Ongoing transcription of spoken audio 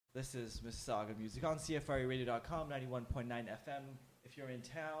This is Mississauga Music on CFREradio.com, 91.9 FM. If you're in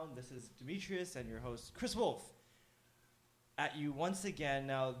town, this is Demetrius and your host, Chris Wolf. At you once again.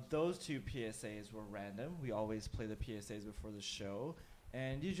 Now, those two PSAs were random. We always play the PSAs before the show.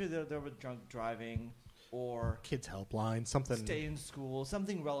 And usually they're with drunk driving or kids helpline, something. Stay in school,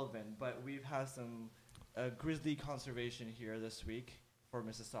 something relevant. But we've had some grizzly conservation here this week for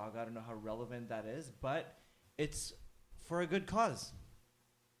Mississauga. I don't know how relevant that is, but it's for a good cause.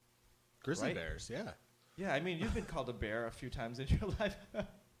 Grizzly right? bears, yeah. Yeah, I mean, you've been called a bear a few times in your life.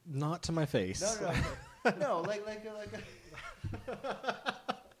 Not to my face. No, no, like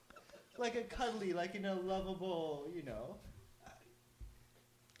like a cuddly, lovable,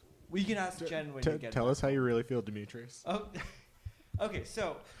 We can ask Jen when you get tell back. us how you really feel, Demetrius. Oh, okay.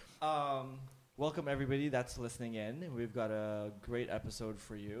 So, welcome everybody that's listening in. We've got a great episode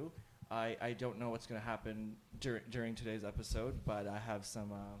for you. I don't know what's going to happen during today's episode, but I have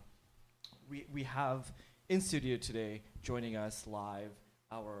some. We have in studio today joining us live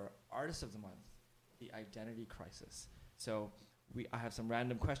our artist of the month, the iDENTiTY CRiSiS. So I have some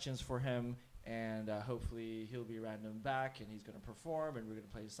random questions for him, and hopefully he'll be random back, and he's going to perform, and we're going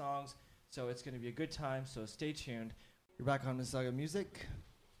to play songs. So it's going to be a good time. So stay tuned. You're back on Mississauga Music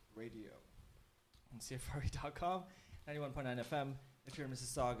Radio on CFRE.com, 91.9 FM. If you're in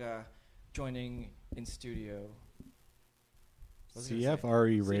Mississauga, joining in studio.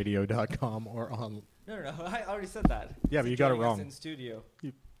 CFREradio.com or on. No. I already said that. Yeah, but you got it wrong. In studio.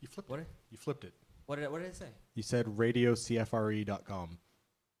 You flipped What? it. You flipped it. What did I say? You said radiocfre.com.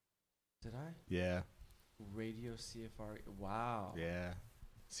 Did I? Yeah. Radio CFRE. Wow. Yeah.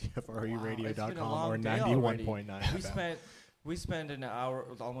 CFREradio.com Wow, or it's been a long day 91.9 FM. We spent an hour,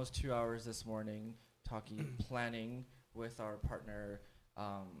 almost 2 hours this morning talking, planning with our partner,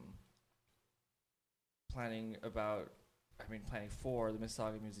 planning for the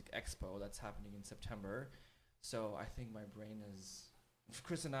Mississauga Music Expo that's happening in September. So I think my brain is...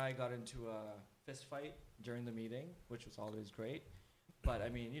 Chris and I got into a fist fight during the meeting, which was always great. But, I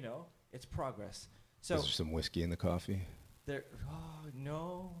mean, it's progress. So is there some whiskey in the coffee?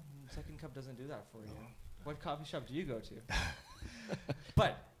 No. Second Cup doesn't do that for you. What coffee shop do you go to?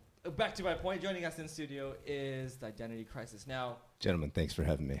 But back to my point, joining us in studio is the iDENTiTY CRiSiS. Now, Gentlemen, thanks for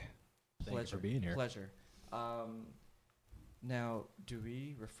having me. Thanks for being here. Pleasure. Now, do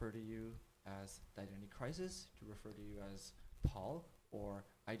we refer to you as the iDENTiTY CRiSiS? Do we refer to you as Paul or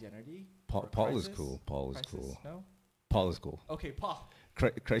iDENTiTY? Paul is cool. Paul is CRiSiS? cool. No? Paul is cool. Okay, Paul.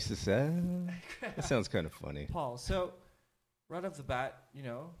 CRiSiS, that sounds kind of funny. Paul, so right off the bat,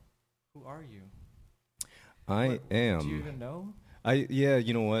 who are you? I am. Do you even know? Yeah,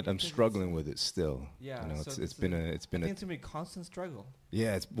 you know what? I'm struggling with it still. Yeah, so it's been a constant struggle.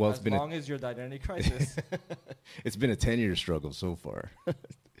 Yeah, as long as you're the iDENTiTY CRiSiS. It's been a 10-year struggle so far.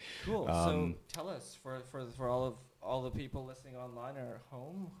 Cool. So tell us for all the people listening online or at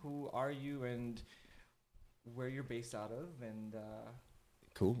home, who are you and where you're based out of, and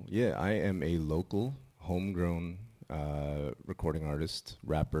Cool. Yeah, I am a local, homegrown recording artist,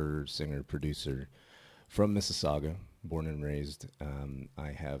 rapper, singer, producer from Mississauga, born and raised.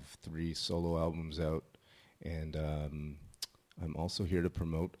 I have 3 solo albums out, and I'm also here to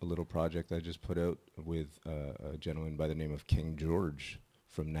promote a little project I just put out with a gentleman by the name of King George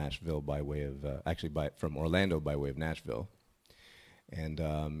from Nashville by way of, from Orlando by way of Nashville. And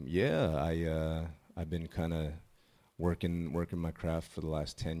I've been kind of working my craft for the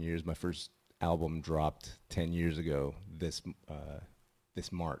last 10 years. My first album dropped 10 years ago this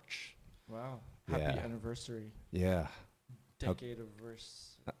March. Wow. Happy anniversary. Yeah. Decade of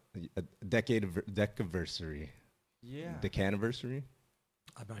verse. A decade of decaversary. Yeah. Decaniversary?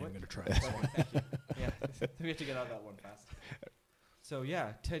 I'm not even going to try this one. Thank you. Yeah. We have to get out that one fast. So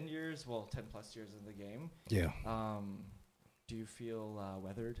 10 years, 10 plus years in the game. Yeah. Do you feel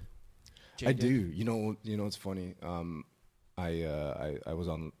weathered? Jaded? I do. You know, it's funny. I was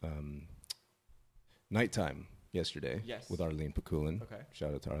on Nighttime yesterday with Arlene Pakulin. Okay.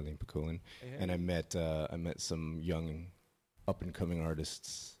 Shout out to Arlene Pakulin. Hey. And I met some young up and coming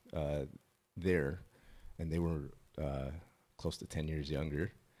artists there, and they were close to 10 years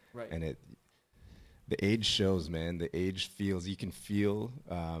younger. Right. And the age shows, man. The age feels. You can feel.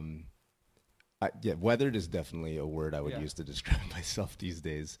 Weathered is definitely a word I would use to describe myself these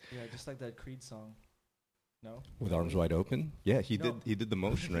days. Yeah, just like that Creed song. No? With Arms Wide Open? Yeah, he did the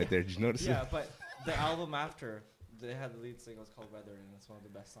motion right there. Did you notice it? Yeah, but the album after, they had the lead single, it's called Weathered, and it's one of the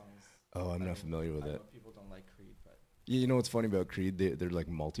best songs. Oh, I'm not familiar with I it. know people don't like Creed, but... You know what's funny about Creed? They're like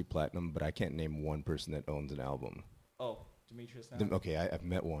multi-platinum, but I can't name one person that owns an album. Oh, Demetrius now? Okay, I've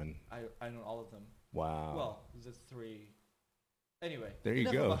met one. I know all of them. Wow. Well, there's 3. Anyway, there you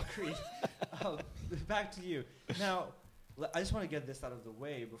enough go. About Creed. Back to you. Now, I just want to get this out of the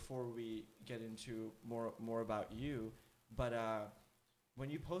way before we get into more about you. But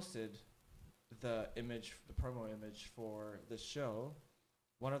when you posted the promo image for the show,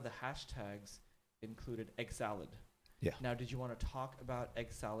 one of the hashtags included egg salad. Yeah. Now, did you want to talk about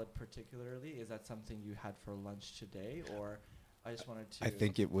egg salad particularly? Is that something you had for lunch today, or I just wanted to? I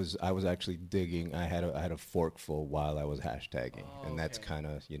think I was actually digging. I had a forkful while I was hashtagging, and that's kind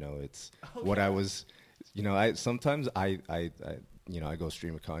of it's what I was. I sometimes I go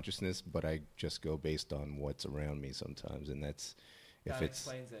stream of consciousness, but I just go based on what's around me sometimes, and that's if that it's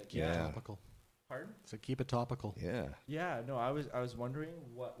explains it. Keep it topical. Pardon? So keep it topical. Yeah. Yeah. No, I was wondering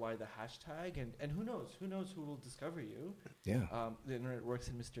why the hashtag, and who knows who will discover you. Yeah. The internet works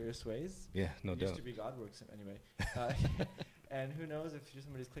in mysterious ways. Yeah. No doubt. Used to be God works anyway. And who knows if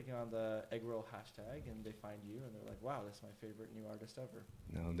somebody's clicking on the egg roll hashtag and they find you and they're like, wow, that's my favorite new artist ever.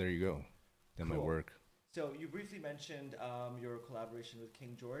 No, there you go. That might work. So you briefly mentioned your collaboration with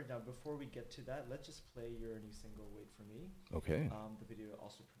King George. Now, before we get to that, let's just play your new single, Wait For Me. Okay. The video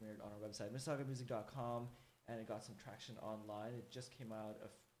also premiered on our website, MississaugaMusic.com, and it got some traction online. It just came out,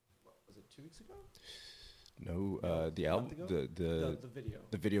 was it 2 weeks ago? No, the album, the video.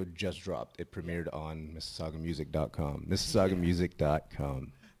 The video just dropped. It premiered on MississaugaMusic.com.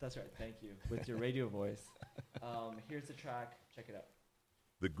 MississaugaMusic.com. That's right. Thank you. With your radio voice. Here's the track. Check it out.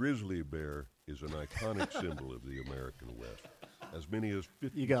 The grizzly bear is an iconic symbol of the American West. As many as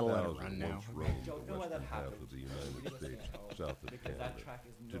 50,000 once roamed the western half of the United States, south of Canada.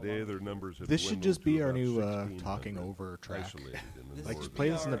 Today, their numbers have This should just be our new 1600, talking over track. isolated in the Like, northern play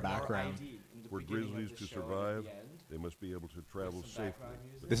this in the United background. For grizzlies to survive, they must be able to travel safely.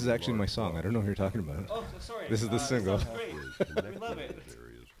 This is actually my song. I don't know who you're talking about. Oh, sorry. This is the single. Great. We love it.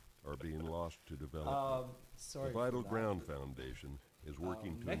 Areas are being lost to development. Sorry. The Vital Ground Foundation is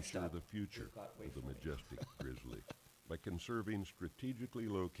working to next ensure up, the future Wait of the For Me. majestic grizzly by conserving strategically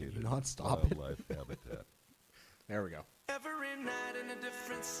located not stop it? wildlife habitat. There we go. Every night in a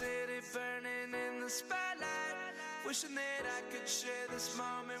different city, burning in the spotlight. Wishing that I could share this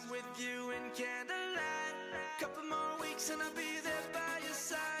moment with you in candlelight. Couple more weeks and I'll be there by your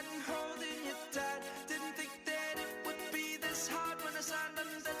side and holding you tight. Didn't think that it would be this hard when I signed on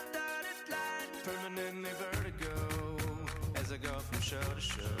the dotted line. Permanently vertigo as I go from show to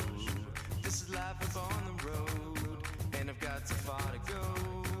show. This is life up on the road, and I've got so far to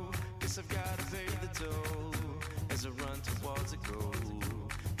go. Guess I've got to pay the toll as I run towards a goal.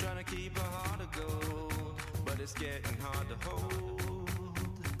 Trying to keep a heart of gold, but it's getting hard to hold.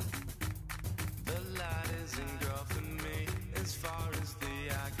 The light is engulfing me as far as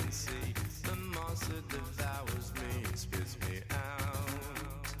the eye can see. The monster devours me and spits me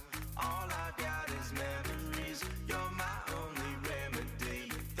out. All I got is memories, you're my only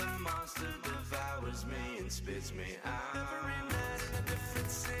remedy. The monster devours me and spits me out. Every night in a different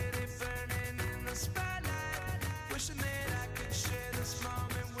city, burning in the spotlight. Wishing that I could share this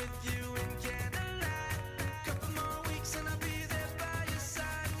moment with you in candlelight. Couple more weeks and I'll be there by your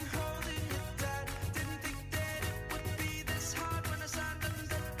side and holding you tight. Didn't think that it would be this hard when I signed on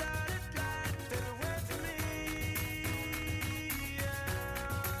the dotted line. Better wait for me,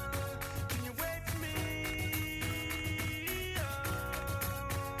 can you wait for me?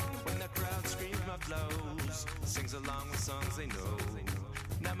 When the crowd screams my flows, sings along with songs they know.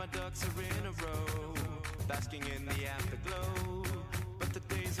 Now my ducks are in a row, basking in the afterglow. But the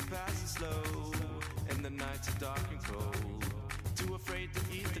days are passing slow, and the nights are dark and cold. Too afraid to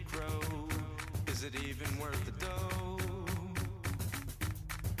eat the crow, is it even worth the dough?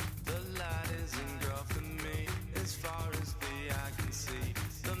 The light is engulfing me as far as the eye can see.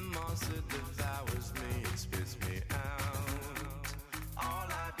 The monster devours me and spits me out. All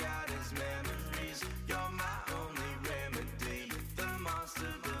I got is memories, you're my only remedy. The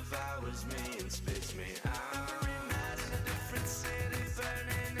monster devours me and spits me out. Every night in a different city,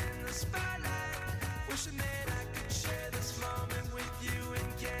 burning in the spotlight. Wishing that I could share this moment with you in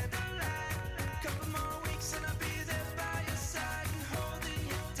candlelight. Couple more weeks and I'll be there by your side and holding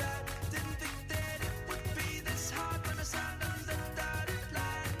you tight. Didn't think that it would be this hard when I signed on the dotted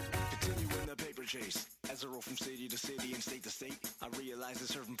line. Continuing the paper chase as I roll from city to city and state to state. I realize they're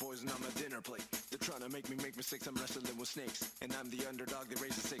serving poison on my dinner plate. They're trying to make me make mistakes. I'm wrestling with snakes, and I'm the underdog. They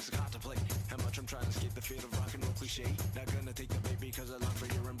raise the stakes. I contemplate how much I'm trying to escape the fate of rock and roll cliche. Not gonna take the bait because I long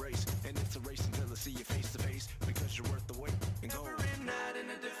for your embrace, and it's a race until I see you face to face because you're worth the wait. And go. Every night in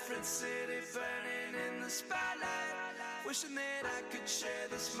a different city, burning in the spotlight. Wishing that I could share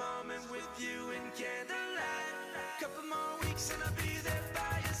this moment with you in candlelight. Couple more weeks and I'll be there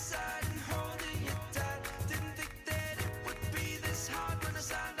by your side and holding you tight. Didn't think that it would be this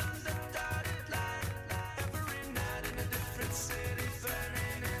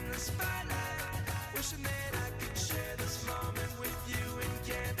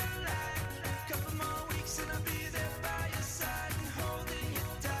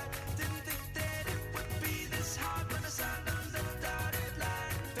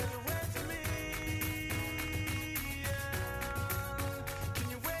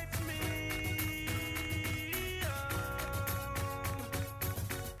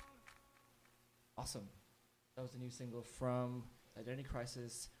awesome. That was the new single from Identity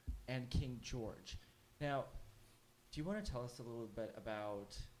Crisis and King George. Now, do you want to tell us a little bit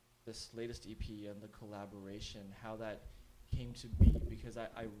about this latest EP and the collaboration, how that came to be? Because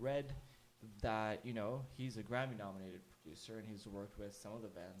I read that, you know, he's a Grammy-nominated producer, and he's worked with some of the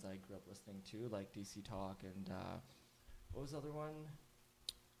bands I grew up listening to, like DC Talk and what was the other one?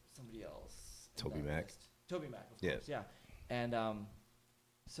 Somebody else. Toby Mac. Toby Mac, of course, yeah. And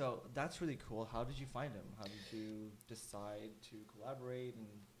so that's really cool. How did you find him? How did you decide to collaborate?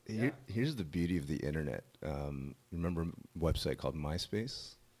 And here's the beauty of the internet. Remember a website called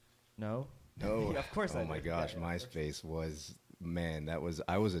MySpace? No. No. Of course I Oh my did. gosh, Yeah, MySpace was, man,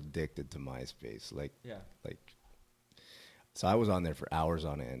 I was addicted to MySpace. So I was on there for hours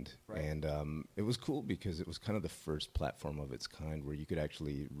on end. Right. And it was cool because it was kind of the first platform of its kind where you could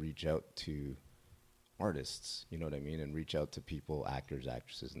actually reach out to artists, you know what I mean, and reach out to people, actors,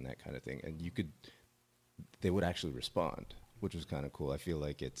 actresses, and that kind of thing. And they would actually respond, which was kind of cool. I feel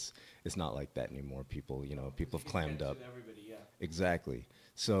like it's not like that anymore. People have clammed up. Everybody, yeah. Exactly.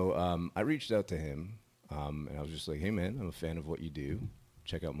 So I reached out to him, and I was just like, hey man, I'm a fan of what you do.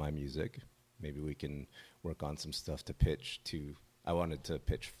 Check out my music. Maybe we can work on some stuff to pitch to. I wanted to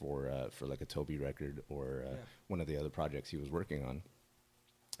pitch for like a Toby record or one of the other projects he was working on,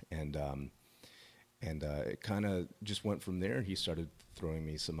 and it kind of just went from there. He started throwing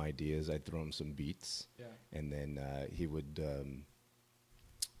me some ideas. I'd throw him some beats, and then he would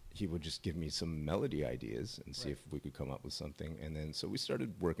just give me some melody ideas and see if we could come up with something. And then so we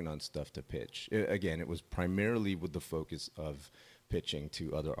started working on stuff to pitch. Again, it was primarily with the focus of pitching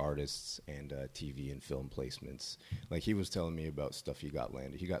to other artists and TV and film placements. Like he was telling me about stuff he got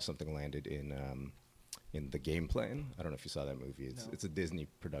landed. He got something landed in The Game Plan. I don't know if you saw that movie. It's a Disney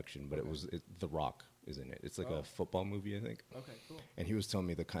production, but The Rock is in it. It's like a football movie, I think. Okay, cool. And he was telling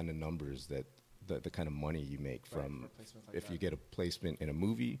me the kind of numbers that the kind of money you make from if you get a placement in a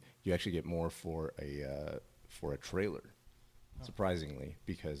movie, you actually get more for a trailer. Surprisingly,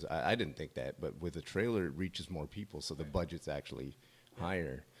 because I didn't think that, but with a trailer it reaches more people, so the budget's actually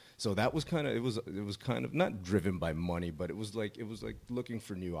higher. So that was kind of it was kind of not driven by money, but it was like looking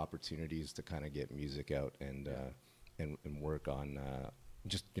for new opportunities to kind of get music out and work on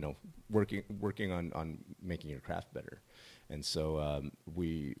just working on making your craft better. And so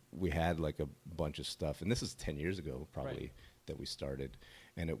we had like a bunch of stuff, and this is 10 years ago probably that we started,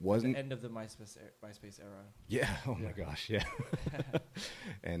 and it wasn't the end of the MySpace era. Yeah. Oh my gosh. Yeah.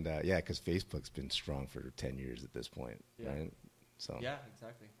 And because Facebook's been strong for 10 years at this point, right? So yeah,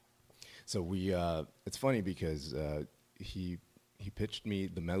 exactly. So we it's funny because he pitched me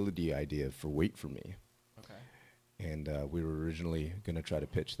the melody idea for "Wait for Me." Okay. And we were originally going to try to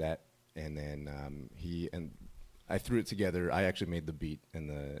pitch that, and then I threw it together. I actually made the beat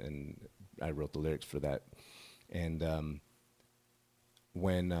and I wrote the lyrics for that. And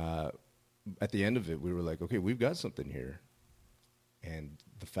when at the end of it, we were like, okay, we've got something here. And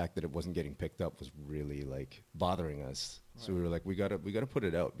the fact that it wasn't getting picked up was really like bothering us. Right. So we were like, we gotta put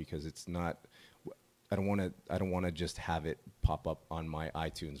it out because it's not. I don't want to just have it pop up on my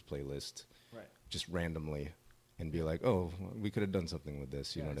iTunes playlist, just randomly, and be like, oh, we could have done something with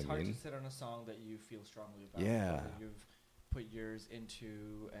this. You know what I mean? It's hard to sit on a song that you feel strongly about. Yeah. That you've put years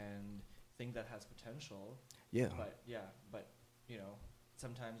into and think that has potential. Yeah. But you know,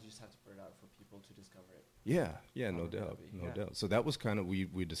 sometimes you just have to put it out for people to discover it. Yeah, no doubt. So that was kind of,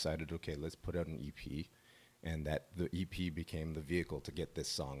 we decided, okay, let's put out an EP, and that the EP became the vehicle to get this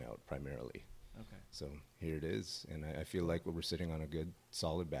song out primarily. Okay. So here it is, and I feel like we're sitting on a good,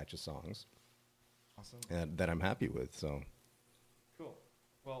 solid batch of songs. Awesome. That I'm happy with, so. Cool.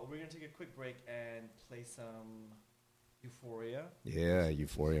 Well, we're going to take a quick break and play some Euphoria. Yeah,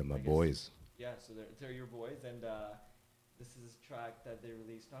 Euphoria, my boys. Yeah, so they're your boys, and this is a track that they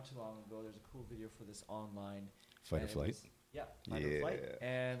released not too long ago. There's a cool video for this online. Fight or Flight? Fight or Flight.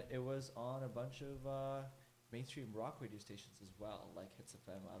 And it was on a bunch of mainstream rock radio stations as well, like Hits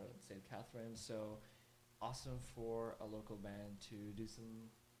FM out of St. Catharines. So awesome for a local band to do some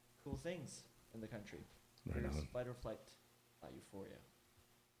cool things in the country. Right Here's on. Fight or Flight by Euphoria.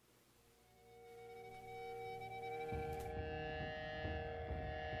 Again.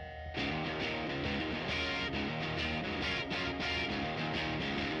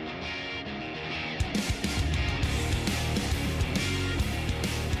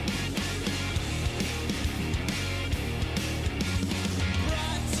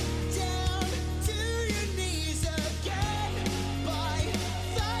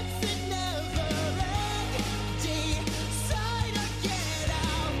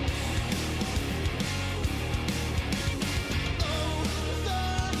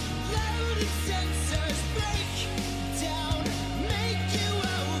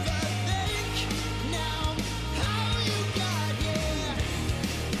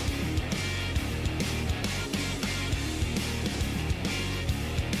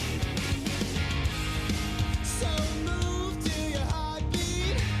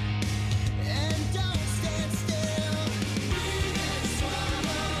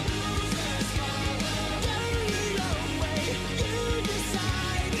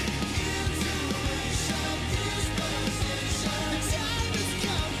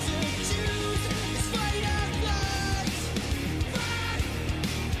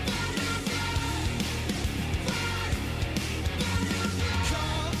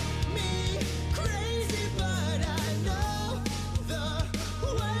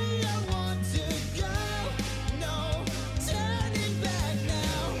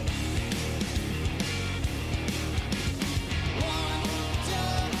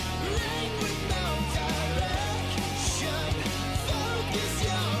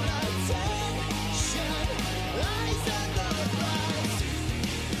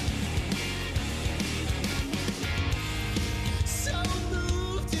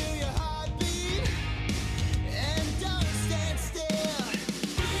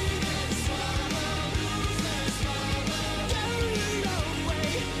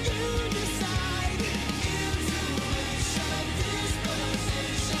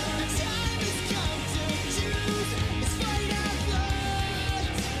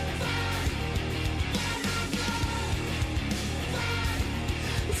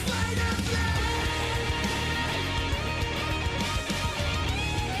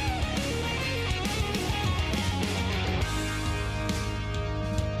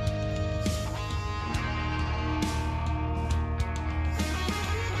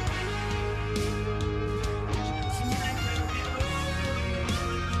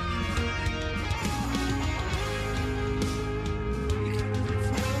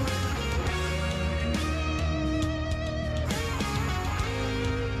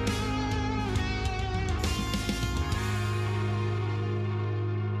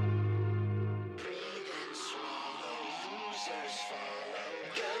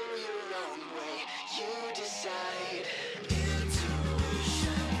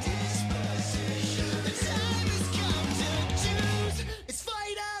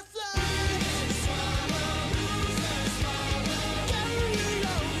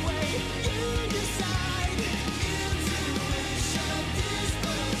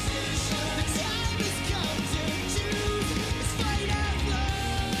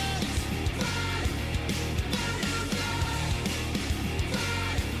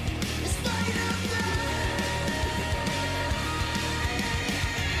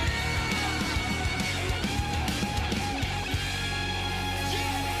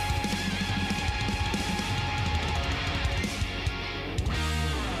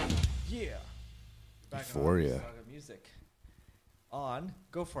 Euphoria. Mississauga music. On.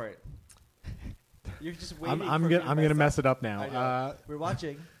 Go for it. You're just waiting. I'm gonna mess it up now. I know. We're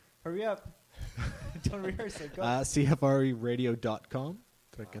watching. Hurry up. Don't rehearse it. Go. CFREradio.com.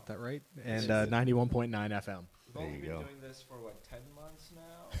 Did I get that right? And 91.9 FM. We've only been doing this for what, 10 months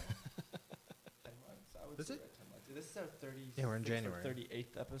now? 10 months. I would say 10 months. This is our 30. Yeah, we're in January.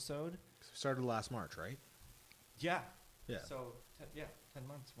 38th episode. Started last March, right? Yeah. Yeah. So 10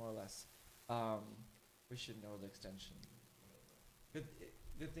 months more or less. We should know the extension. Good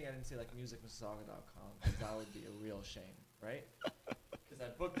thing I didn't say like musicmississauga.com, because that would be a real shame, right? Because I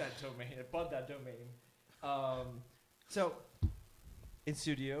booked that domain. I bought that domain. So in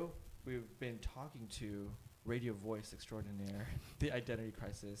studio, we've been talking to radio voice extraordinaire, the Identity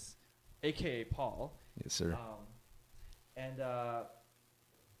CRiSiS, aka Paul. Yes, sir. And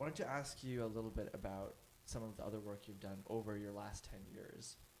wanted to ask you a little bit about some of the other work you've done over your last 10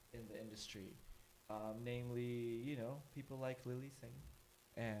 years in the industry. Namely, people like Lily Singh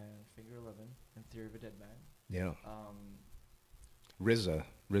and Finger 11 and Theory of a Dead Man. Yeah. RZA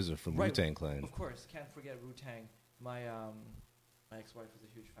from Wu-Tang Clan. Of course, can't forget Wu-Tang. My ex-wife is a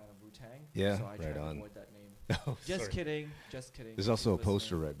huge fan of Wu-Tang. Yeah, so I try to avoid that name. Oh, just sorry. kidding. Just kidding. There's also a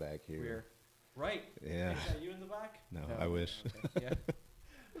poster right back here. We're right. Yeah. Is that you in the back? No, I wish. Okay. Yeah.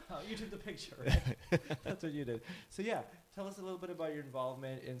 You took the picture, right? That's what you did. So yeah, tell us a little bit about your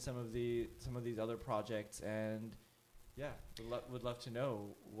involvement in some of these other projects, and would love to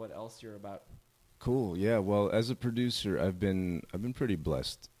know what else you're about. Cool. Yeah. Well, as a producer, I've been pretty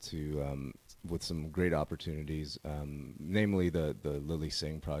blessed to with some great opportunities. Namely, the Lily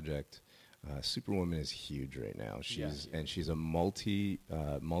Singh project. Superwoman is huge right now. She's a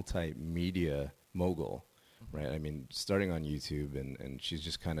multimedia mogul. Right, I mean, starting on YouTube, and she's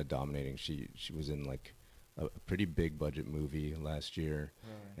just kind of dominating. She was in like a pretty big budget movie last year,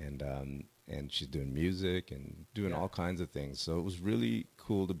 right. And she's doing music and doing all kinds of things. So it was really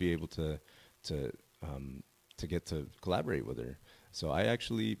cool to be able to get to collaborate with her. So I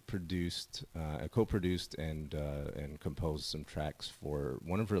actually co-produced and composed some tracks for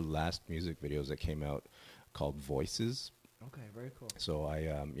one of her last music videos that came out called Voices. Okay, very cool. So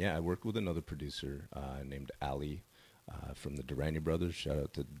I worked with another producer named Ali from the Durrani Brothers. Shout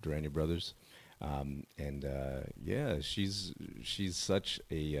out to Durrani Brothers. She's such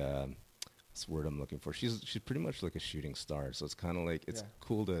a what's the word I'm looking for? She's pretty much like a shooting star. So it's kind of like it's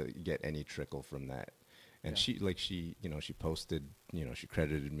cool to get any trickle from that. And she posted, she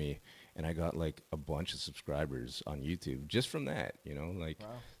credited me, and I got like a bunch of subscribers on YouTube just from that. Wow.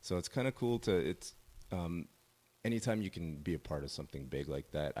 So it's kind of cool to anytime you can be a part of something big like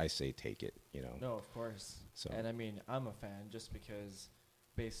that, I say take it, No, of course. So. And I mean, I'm a fan just because,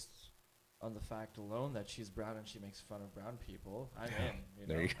 based on the fact alone that she's brown and she makes fun of brown people, I'm in.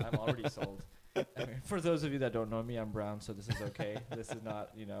 There you go. I'm already sold. I mean, for those of you that don't know me, I'm brown, so this is okay. This is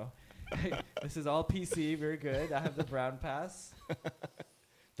not, this is all PC. Very good. I have the brown pass.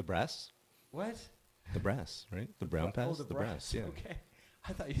 The brass? What? The brass, right? The brown pass? Oh, the brass. Yeah. Okay.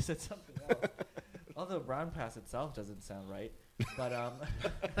 I thought you said something else. Although brown pass itself doesn't sound right, but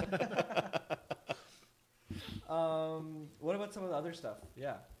what about some of the other stuff?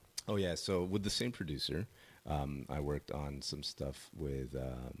 Yeah. Oh yeah. So with the same producer, I worked on some stuff with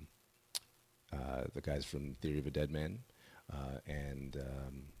the guys from Theory of a Dead Man, and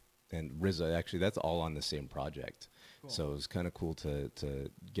RZA. Actually, that's all on the same project. Cool. So it was kind of cool to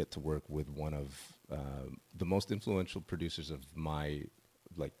get to work with one of the most influential producers of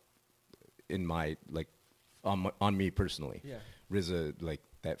on me personally. Yeah. RZA,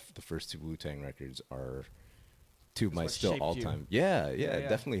 the first two Wu-Tang records are two of my still all-time. Yeah,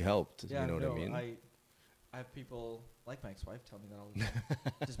 definitely helped. Yeah, you know what I mean? I have people like my ex-wife tell me that all the time,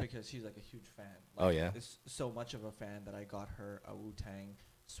 just because she's like a huge fan. Oh yeah. It's so much of a fan that I got her a Wu-Tang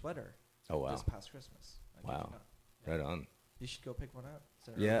sweater. Oh wow. This past Christmas. Wow. Yeah. Right on. You should go pick one out.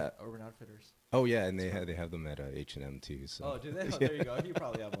 Urban Outfitters. Oh yeah, and they have them at H&M too. So. Oh, do they? Oh, there you go. You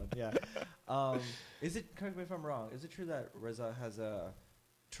probably have one. Yeah. Correct me if I'm wrong, is it true that RZA has a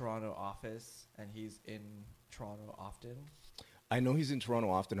Toronto office and he's in Toronto often? I know he's in Toronto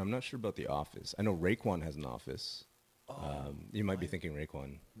often. I'm not sure about the office. I know Raekwon has an office. You might be thinking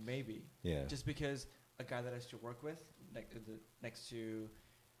Raekwon. Maybe. Yeah. Just because a guy that I used to work with next to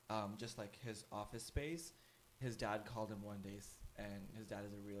just like his office space, his dad called him one day, and his dad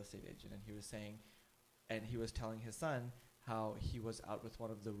is a real estate agent, and he was telling his son how he was out with one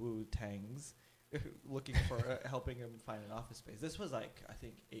of the Wu-Tangs looking for helping him find an office space. This was like, I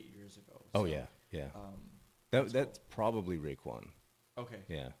think 8 years ago. Oh yeah. That's cool. Probably Raekwon. Okay.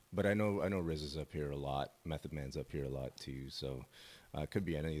 Yeah, but I know RZA's up here a lot. Method Man's up here a lot too. So it could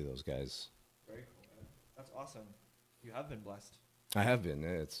be any of those guys. Very cool, man. That's awesome. You have been blessed. I have been.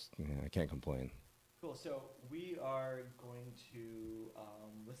 I can't complain. Cool. So we are going to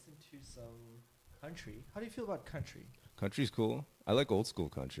listen to some country. How do you feel about country? Country's cool. I like old school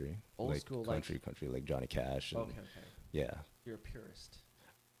country. Old like school country, like Johnny Cash. And okay. Yeah. You're a purist.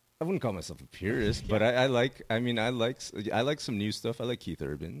 I wouldn't call myself a purist, but I like some new stuff. I like Keith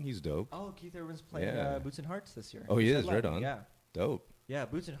Urban. He's dope. Oh, Keith Urban's playing Boots and Hearts this year. Oh, he is, right on. Yeah. Dope. Yeah,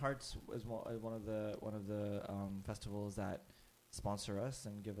 Boots and Hearts is one of the festivals that sponsor us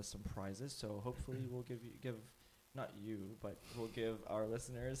and give us some prizes. So hopefully we'll give not you, but we'll give our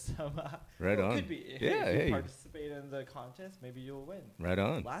listeners some. Right on. Could be. Yeah. If you participate in the contest, maybe you'll win. Right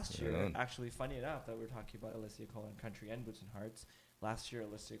on. Last year, actually, funny enough that we're talking about Alicia Cole and country and Boots and Hearts. Last year,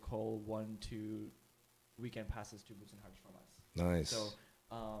 Alicia Cole won 2 weekend passes to Boots and Hearts from us. Nice. So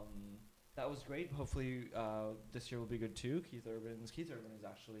that was great. Hopefully this year will be good too. Keith Urban is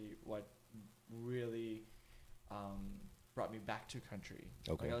actually what really brought me back to country.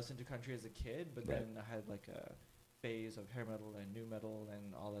 Okay. Like I listened to country as a kid, but then I had like a phase of hair metal and new metal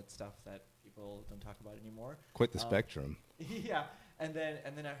and all that stuff that people don't talk about anymore. Quite the spectrum. Yeah. And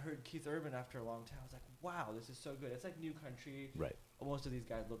then I heard Keith Urban after a long time. I was like, wow, this is so good. It's like new country. Right. Most of these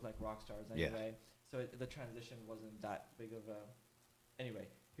guys look like rock stars anyway. So the transition wasn't that big of a... Anyway,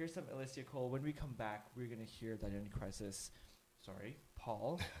 here's some Alicia Cole. When we come back, we're going to hear the Identity CRiSiS. Sorry,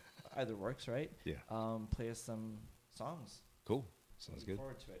 Paul. Either works, right? Yeah. Play us some songs. Cool. Sounds good. Looking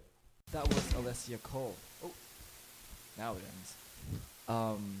forward to it. That was Alicia Cole. Oh, now it ends.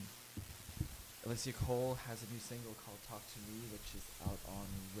 Alicia Cole has a new single called Talk to Me, which is out on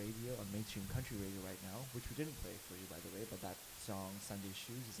radio, on mainstream country radio right now, which we didn't play for you, by the way, but that song, Sunday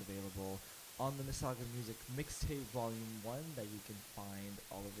Shoes, is available on the Mississauga Music Mixtape Volume 1 that you can find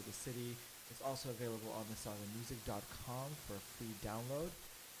all over the city. It's also available on MississaugaMusic.com for a free download.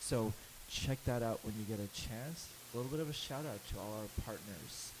 So check that out when you get a chance. A little bit of a shout out to all our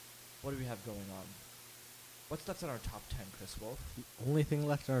partners. What do we have going on? What's left in our top 10, Chris Wolf? The only thing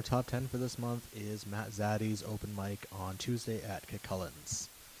left in our top 10 for this month is Matt Zaddy's open mic on Tuesday at Cullen's.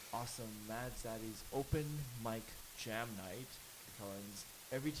 Awesome. Matt Zaddy's open mic jam night, Cullen's,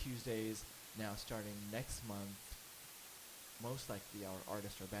 every Tuesdays now starting next month. Most likely our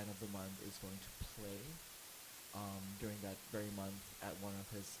artist or band of the month is going to play during that very month at one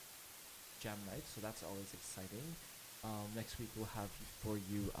of his jam nights, so that's always exciting. Next week we'll have for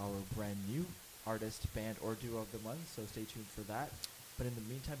you our brand new artist, band, or duo of the month, so stay tuned for that. But in the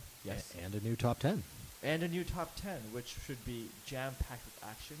meantime, yes. And a new top 10. And a new top 10, which should be jam-packed with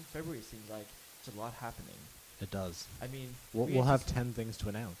action. February seems like there's a lot happening. It does. I mean... We'll have 10 things to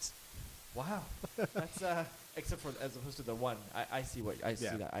announce. Wow. That's, except for, as opposed to the one. I see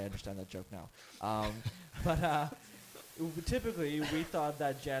that. I understand that joke now. But typically, we thought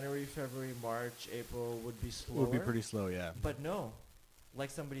that January, February, March, April would be slower. Would be pretty slow, yeah. But no. Like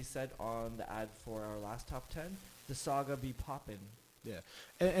somebody said on the ad for our last top 10, the saga be poppin'. Yeah.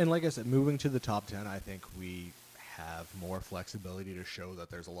 And like I said, moving to the top 10, I think we have more flexibility to show that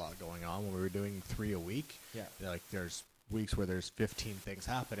there's a lot going on. When we were doing 3 a week, like there's weeks where there's 15 things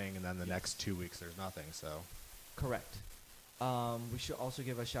happening, and then the next 2 weeks there's nothing, so. Correct. We should also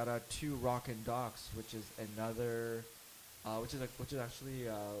give a shout out to Rock and Docks, which is another, which is actually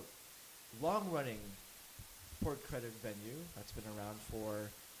a long-running Port Credit venue that's been around for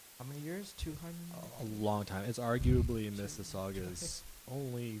how many years? 200? A long time. It's arguably Mississauga's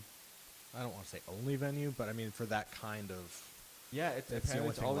only, I don't want to say only venue, but I mean for that kind of. Yeah, it's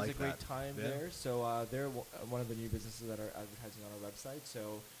always like a great time there. So they're one of the new businesses that are advertising on our website.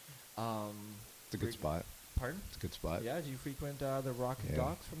 So it's a good spot. Pardon? It's a good spot. Yeah, do you frequent the Rock and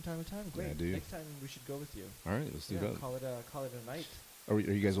Docks from time to time? Great. Yeah, I do. Next time we should go with you. All right, let's do that. Call it a night. Are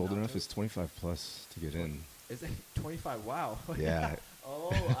you guys old enough? It's 25 plus to get in. Is it 25? Wow. Yeah.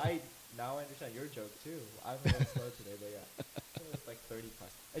 Oh, now I understand your joke too. I'm a little slow today, but yeah, it's like 30 plus.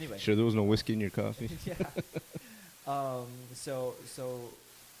 Anyway. Sure, there was no whiskey in your coffee. Yeah. So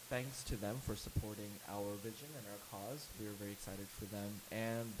thanks to them for supporting our vision and our cause. We are very excited for them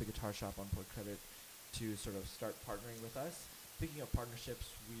and the guitar shop on Port Credit to sort of start partnering with us. Speaking of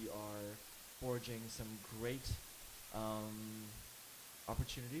partnerships, we are forging some great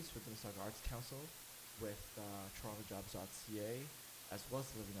opportunities with the Mississauga Arts Council, with TorontoJobs.ca, as well as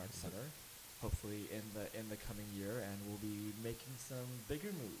the Living Arts Center, hopefully in the coming year, and we'll be making some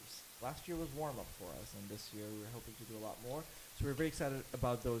bigger moves. Last year was warm-up for us, and this year we're hoping to do a lot more. So we're very excited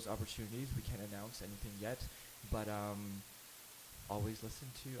about those opportunities. We can't announce anything yet, but always listen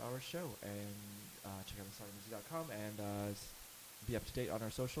to our show and check out MississaugaMusic.com and be up to date on our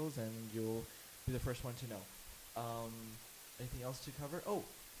socials, and you'll be the first one to know. Anything else to cover? Oh,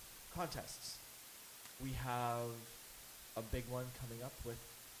 contests. we have a big one coming up with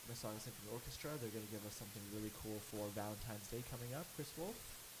Mississauga Symphony Orchestra. They're going to give us something really cool for Valentine's Day coming up, Chris Wolf.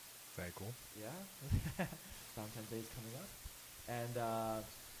 Very cool. Yeah. Valentine's Day is coming up. And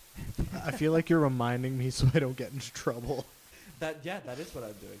I feel like you're reminding me so I don't get into trouble. that is what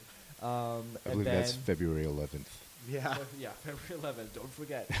I'm doing. I believe that's February 11th. Yeah. Yeah, February 11th. Don't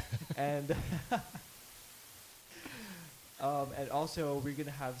forget. And and also we're gonna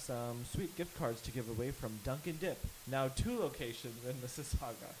have some sweet gift cards to give away from Dunkin' Dip. Now 2 locations in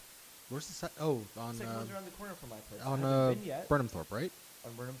Mississauga. Where's the on it's like one's around the corner from my place. on Burnhamthorpe, right?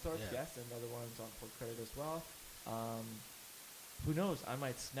 On Burnhamthorpe, Yeah. yes, and another one's on Port Credit as well. Who knows? I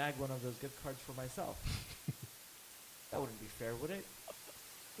might snag one of those gift cards for myself. That wouldn't be fair, would it?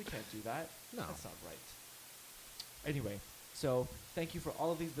 We can't do that. No. That's not right. Anyway, so thank you for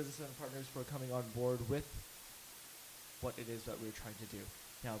all of these business and partners for coming on board with what it is that we're trying to do.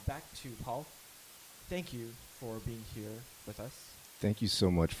 Now back to Paul. Thank you for being here with us. Thank you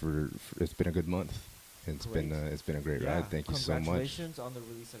so much for it's been a good month. It's Great. been a great ride. Thank you so much. Congratulations on the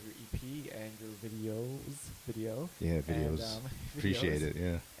release of your EP and your video. Yeah, videos. And, Appreciate it.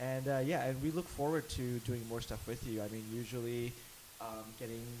 Yeah. And and we look forward to doing more stuff with you. I mean, usually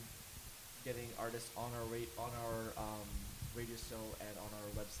getting artists on our radio show and on our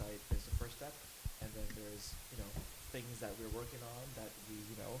website is the first step, and then there's things that we're working on that we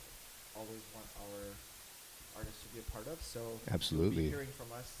always want our artists to be a part of. So Absolutely. you'll be hearing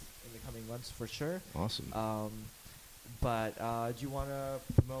from us in the coming months for sure. Awesome. But do you want to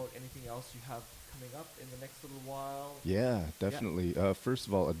promote anything else you have coming up in the next little while? Yeah, definitely. First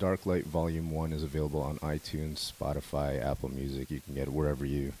of all, A Dark Light Volume 1 is available on iTunes, Spotify, Apple Music. You can get it wherever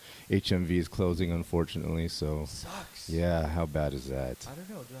you... HMV is closing, unfortunately, so... Sucks. Yeah, how bad is that? I don't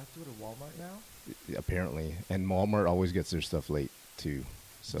know. Do I have to go to Walmart now? Apparently. And Walmart always gets their stuff late, too.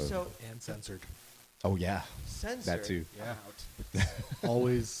 So And censored. Oh, yeah. Censored? That too. Yeah.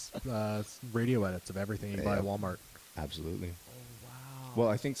 Always radio edits of everything you buy at Walmart. Absolutely. Oh, wow. Well,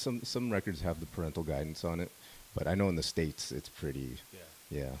 I think some records have the parental guidance on it, but I know in the States it's pretty...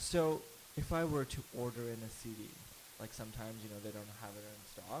 Yeah. So if I were to order in a CD, like sometimes, they don't have it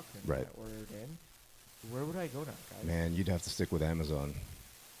in stock, and Right. I order it in, where would I go now, guys? Man, you'd have to stick with Amazon.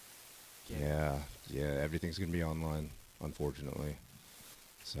 Yeah. Yeah, everything's going to be online, unfortunately.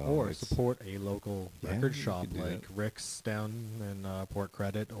 So Or it's- support a local Yeah, record you shop could do like that. Rick's down in Port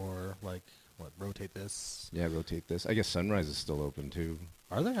Credit, or Rotate This. Yeah, Rotate This. I guess Sunrise is still open too.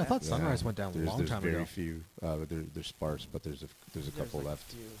 Are they? I thought Yeah. Sunrise went down a long there's time very ago. few. They're sparse, but there's a couple like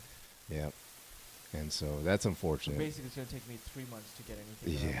left. a few. Yeah, and so that's So unfortunate. basically, it's going to take me 3 months to get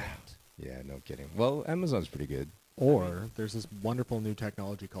anything that I Yeah. want. Yeah, no kidding. Well, Amazon's pretty good. Or there's this wonderful new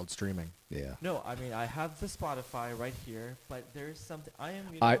technology called streaming. Yeah. No, I mean, I have the Spotify right here, but there's something...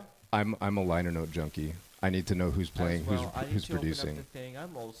 I'm a liner note junkie. I need to know who's playing, as well, I need who's to open producing. up the thing.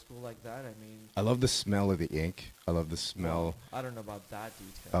 I'm old school like that. I mean... I love the smell of the ink. I love the smell. I don't know about that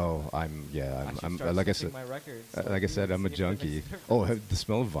detail. Oh, but I'm start like I sniffing said. my records, Like I said, I'm a see if it makes junkie. difference. Oh, the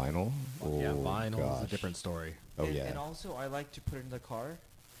smell of vinyl. Oh, Yeah, vinyl is gosh. a different story. Oh and, yeah. And also, I like to put it in the car,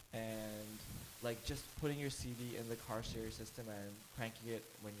 and just putting your CD in the car stereo system and cranking it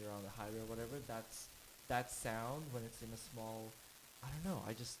when you're on the highway or whatever. That sound when it's in a small. I don't know.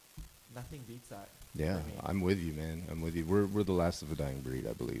 Nothing beats that. Yeah, for me. I'm with you, man. I'm with you. We're the last of a dying breed,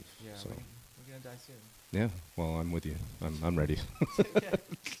 I believe. Yeah, So we're gonna die soon. yeah. Well, I'm with you. I'm ready.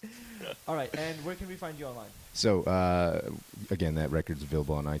 All right, and where can we find you online? So again, that record's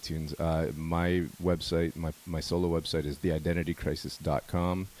available on iTunes. My website, my solo website is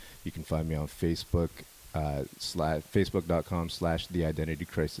theidentitycrisis.com. You can find me on Facebook,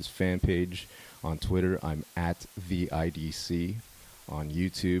 facebook.com/theidentitycrisis fan page. On Twitter, I'm at theIDC. On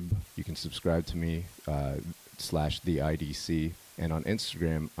YouTube, you can subscribe to me /theIDC. And on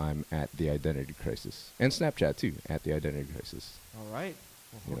Instagram, I'm at The Identity Crisis. And Snapchat, too, at The Identity Crisis. All right,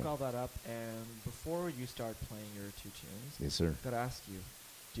 we'll hook Yeah. all that up. And before you start playing your 2 tunes, Yes, sir. gotta ask you,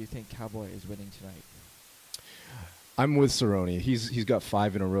 do you think Cowboy is winning tonight? I'm with Cerrone. He's got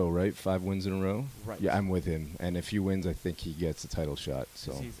 5 in a row, right? 5 wins in a row? Right. Yeah, I'm with him. And if he wins, I think he gets a title shot.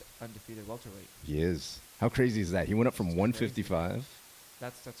 So 'Cause he's undefeated welterweight. he is. How crazy is that? He went up from It's 155.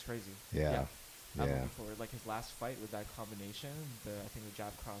 That's crazy. Yeah. I'm Yeah. looking forward. Like his last fight with that combination, I think the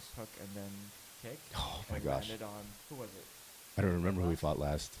jab, cross, hook, and then kick. Oh, my and gosh. landed on, who was it? I don't remember who he fought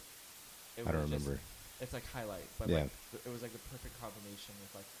last. It I don't was just- remember. It's like highlight, but Yeah. it was like the perfect combination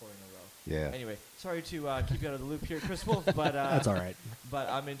with like 4 in a row. Yeah. Anyway, sorry to keep you out of the loop here, Chris Wolf, but That's all right. But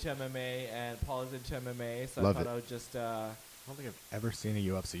I'm into MMA and Paul is into MMA, so Love I thought it. I would just. I don't think I've ever seen a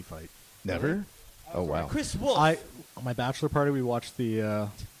UFC fight. Never? Oh, wow. Chris Wolf. On my bachelor party, we watched the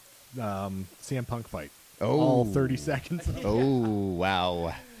CM Punk fight. Oh. All 30 seconds. Oh,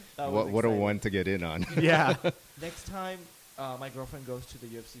 wow. What a one to get in on. Yeah. Next time, my girlfriend goes to the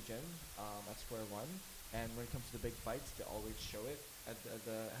UFC gym at Square One, and when it comes to the big fights, they always show it at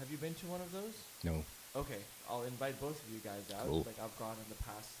the. Have you been to one of those? No. Okay, I'll invite both of you guys out. Cool. Like I've gone in the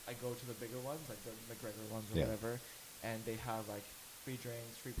past. I go to the bigger ones, like the McGregor ones or whatever, and they have like free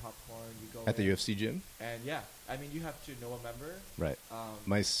drinks, free popcorn. You go at the UFC gym, and I mean you have to know a member. Right.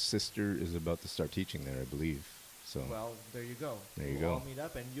 My sister is about to start teaching there, I believe. So. Well, there you go. There you we'll go. all meet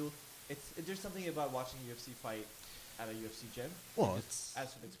up, and there's something about watching a UFC fight at a UFC gym. Well, it's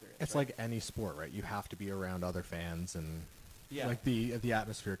as an experience. It's right? like any sport, right? You have to be around other fans and. Yeah. Like the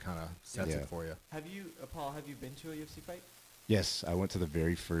atmosphere kind of sets it for you. Have you, Paul? Have you been to a UFC fight? Yes, I went to the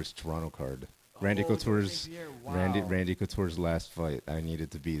very first Toronto card. Randy Couture's Randy Couture's last fight. I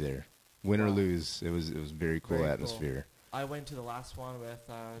needed to be there, win or lose. It was very cool atmosphere. Cool. I went to the last one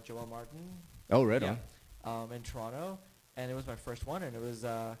with Joel Martin. Oh, right on. In Toronto, and it was my first one, and it was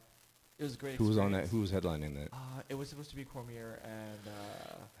a great. Who was on that? Who was headlining that? It was supposed to be Cormier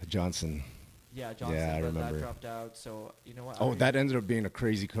and Johnson. Yeah, Johnson, yeah, I but remember. that dropped out, so you know what? Oh, that ended up being a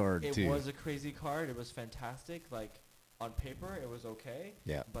crazy card, too. It was a crazy card. It was fantastic. Like, on paper, it was okay.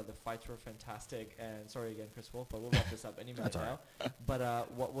 Yeah. But the fights were fantastic. And sorry again, Chris Wolf, but we'll wrap this up any minute now. Right.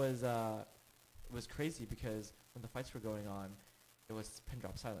 But what was crazy because when the fights were going on, it was pin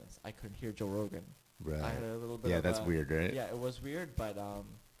drop silence. I couldn't hear Joe Rogan. Right. I had a little bit of that's weird, right? Yeah, it was weird, but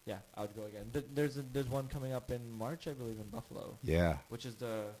yeah, I would go again. There's one coming up in March, I believe, in Buffalo. Yeah. Which is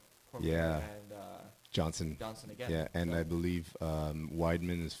the Cormier and Johnson again. Yeah, and I believe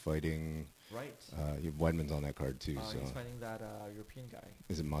Weidman is fighting. Right. Weidman's on that card too. So he's fighting that European guy.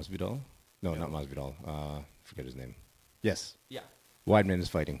 Is it Masvidal? No, not Masvidal. Forget his name. Yes. Yeah. Weidman is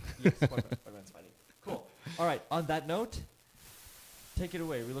fighting. Yes, Weidman's fighting. Cool. All right. On that note, take it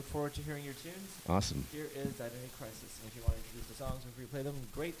away. We look forward to hearing your tunes. Awesome. Here is Identity Crisis. And if you want to introduce the songs and replay them,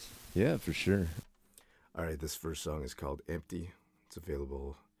 great. Yeah, for sure. All right. This first song is called Empty. It's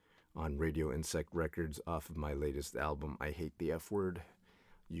available on Radio Insect Records off of my latest album, I Hate the F Word.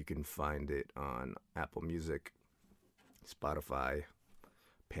 You can find it on Apple Music, Spotify,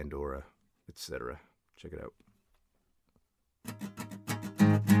 Pandora, etc. Check it out.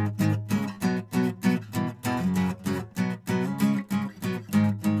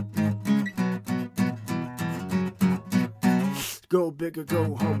 Go big or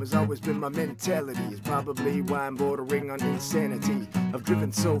go home has always been my mentality. It's probably why I'm bordering on insanity. I've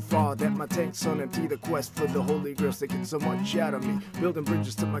driven so far that my tank's on empty. The quest for the Holy Grail's taking so much out of me. Building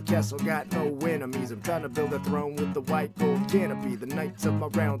bridges to my castle, got no enemies. I'm trying to build a throne with the white gold canopy. The knights of my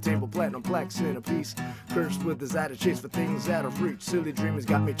round table, platinum plaque centerpiece. Cursed with desire to chase for things out of reach. Silly dreamers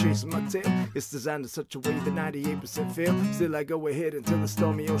got me chasing my tail. It's designed in such a way that 98% fail. Still I go ahead until the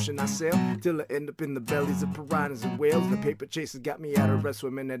stormy ocean I sail. Till I end up in the bellies of piranhas and whales. The paper chasers got me out of rest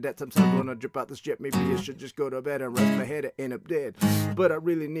swimming, and that time's I'm gonna drip out this jet. Maybe I should just go to bed and rest my head and end up dead. But I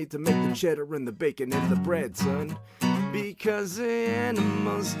really need to make the cheddar and the bacon and the bread, son. Because the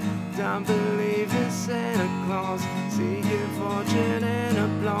animals don't believe in Santa Claus. Seeking fortune and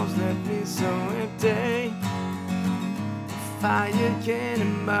applause left me so empty. Fire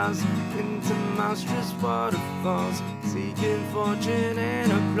cannonballs into monstrous waterfalls. Seeking fortune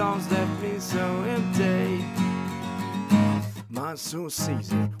and applause left me so empty. Monsoon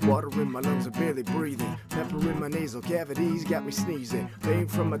season, water in my lungs are barely breathing. Pepper in my nasal cavities got me sneezing. Pain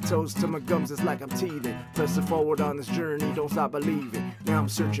from my toes to my gums, it's like I'm teething. Pressing forward on this journey, don't stop believing. Now I'm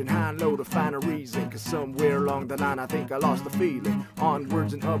searching high and low to find a reason. Cause somewhere along the line I think I lost the feeling.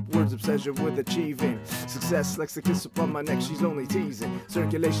 Onwards and upwards, obsession with achieving. Success likes to kiss upon my neck, she's only teasing.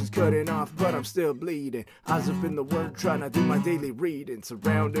 Circulation's cutting off, but I'm still bleeding. Eyes up in the word, trying to do my daily reading.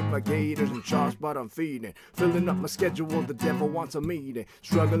 Surrounded by gators and sharks, but I'm feeding. Filling up my schedule, the devil wants a meeting.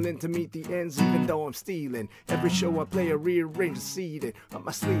 Struggling to meet the ends even though I'm stealing. Every show I play I rearrange the seating. Up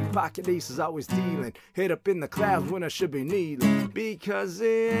my sleeve, pocket aces always dealing. Head up in the clouds when I should be kneeling. Because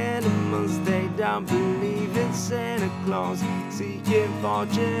the animals, they don't believe in Santa Claus. Seeking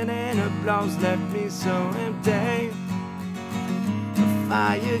fortune and applause left me so empty.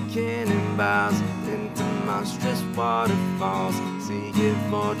 Fire cannonballs into monstrous waterfalls. Seeking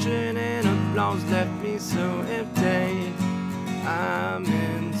fortune and applause left me so empty. I'm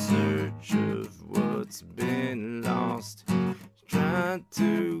in search of what's been lost. Trying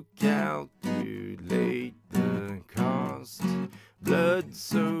to calculate the cost. Blood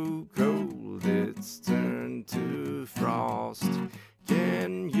so cold it's turned to frost.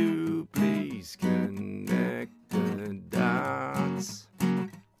 Can you please connect the dots?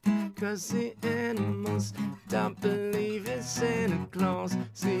 'cause the animals don't believe in Santa Claus.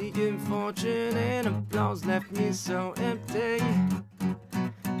 Seeking fortune and applause left me so empty.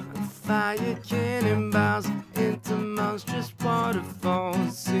 Fire cannonballs into monstrous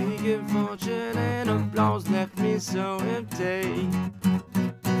waterfalls. Seeking fortune and applause left me so empty.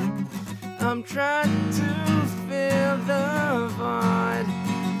 I'm trying to fill the void.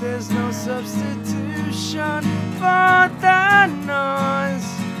 There's no substitution for the noise.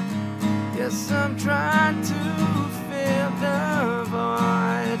 Yes, I'm trying to fill the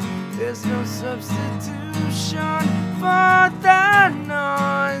void. There's no substitution for the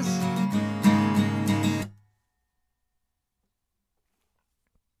noise.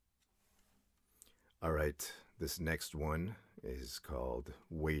 All right, this next one is called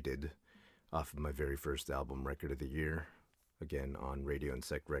Weighted, off of my very first album, Record of the Year. Again, on Radio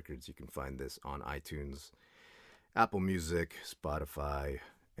Insect Records. You can find this on iTunes, Apple Music, Spotify,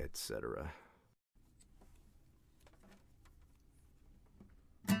 etc.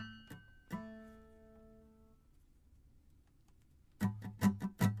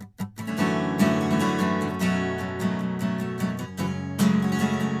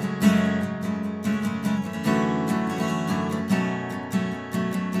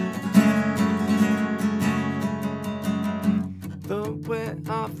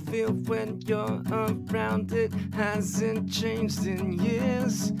 I feel when you're around it hasn't changed in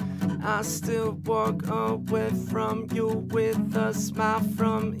years. I still walk away from you with a smile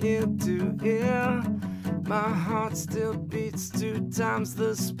from ear to ear. My heart still beats 2 times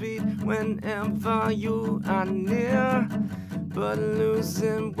the speed whenever you are near. But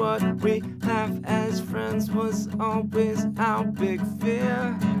losing what we have as friends was always our big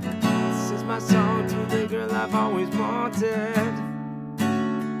fear. This is my song to the girl I've always wanted.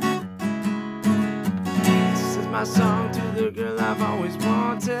 My song to the girl I've always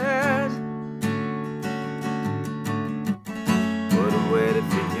wanted. Would have waited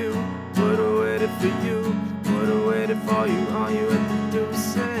for you, would have waited for you, would have waited for you, all you had to do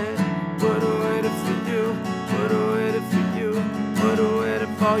said. Would have waited for you, would have waited for you, would have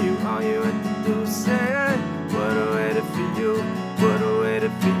waited for you, all you had to do said. Would have waited for you, would have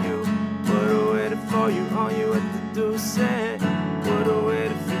waited for you, would have waited for you, all you had to do said. Would have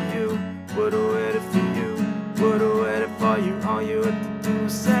waited for you, would have waited for you, would have waited for you, all you had to do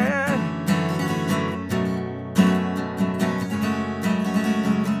said.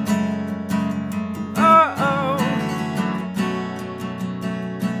 Oh, oh.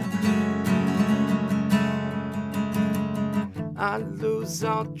 I lose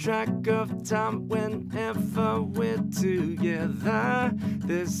all track of time whenever we're together.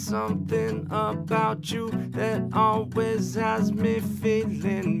 There's something about you that always has me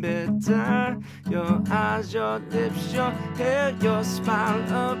feeling better. Your eyes, your lips, your hair, your smile,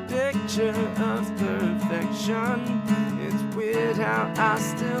 a picture of perfection. It's weird how I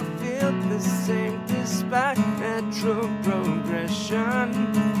still feel the same despite natural progression.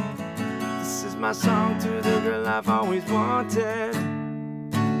 This is my song to the girl I've always wanted.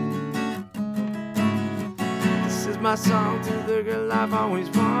 This is my song to the girl I've always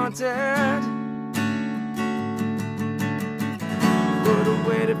wanted. Would've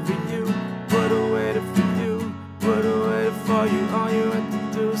waited for you, would've waited for you, would've waited for you, all you had to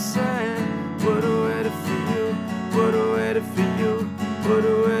do said. Would've waited for you, would've waited for you,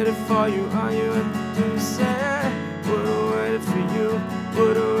 would've waited for you, all you had to do said. Would've waited for you,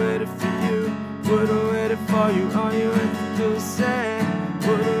 would've waited for you, would've waited for you, all you had to do said.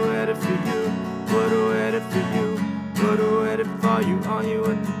 Would've waited for you, would've waited for you, would've waited for you, all you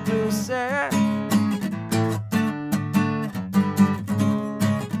had to do said.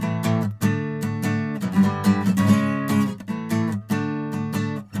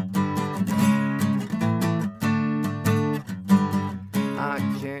 I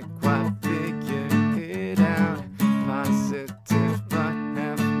can't quite figure it out. Positive but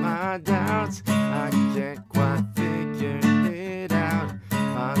have my doubts. I can't quite figure it out.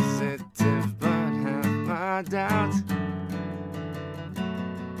 Positive but have my doubts.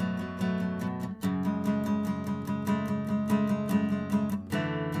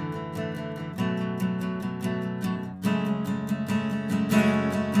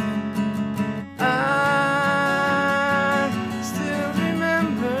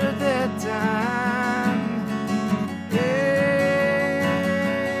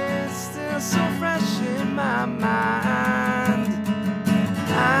 It's still so fresh in my mind.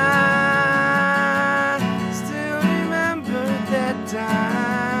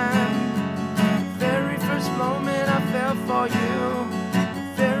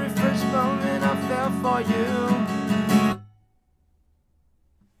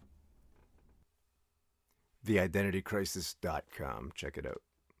 theidentitycrisis.com. Check it out.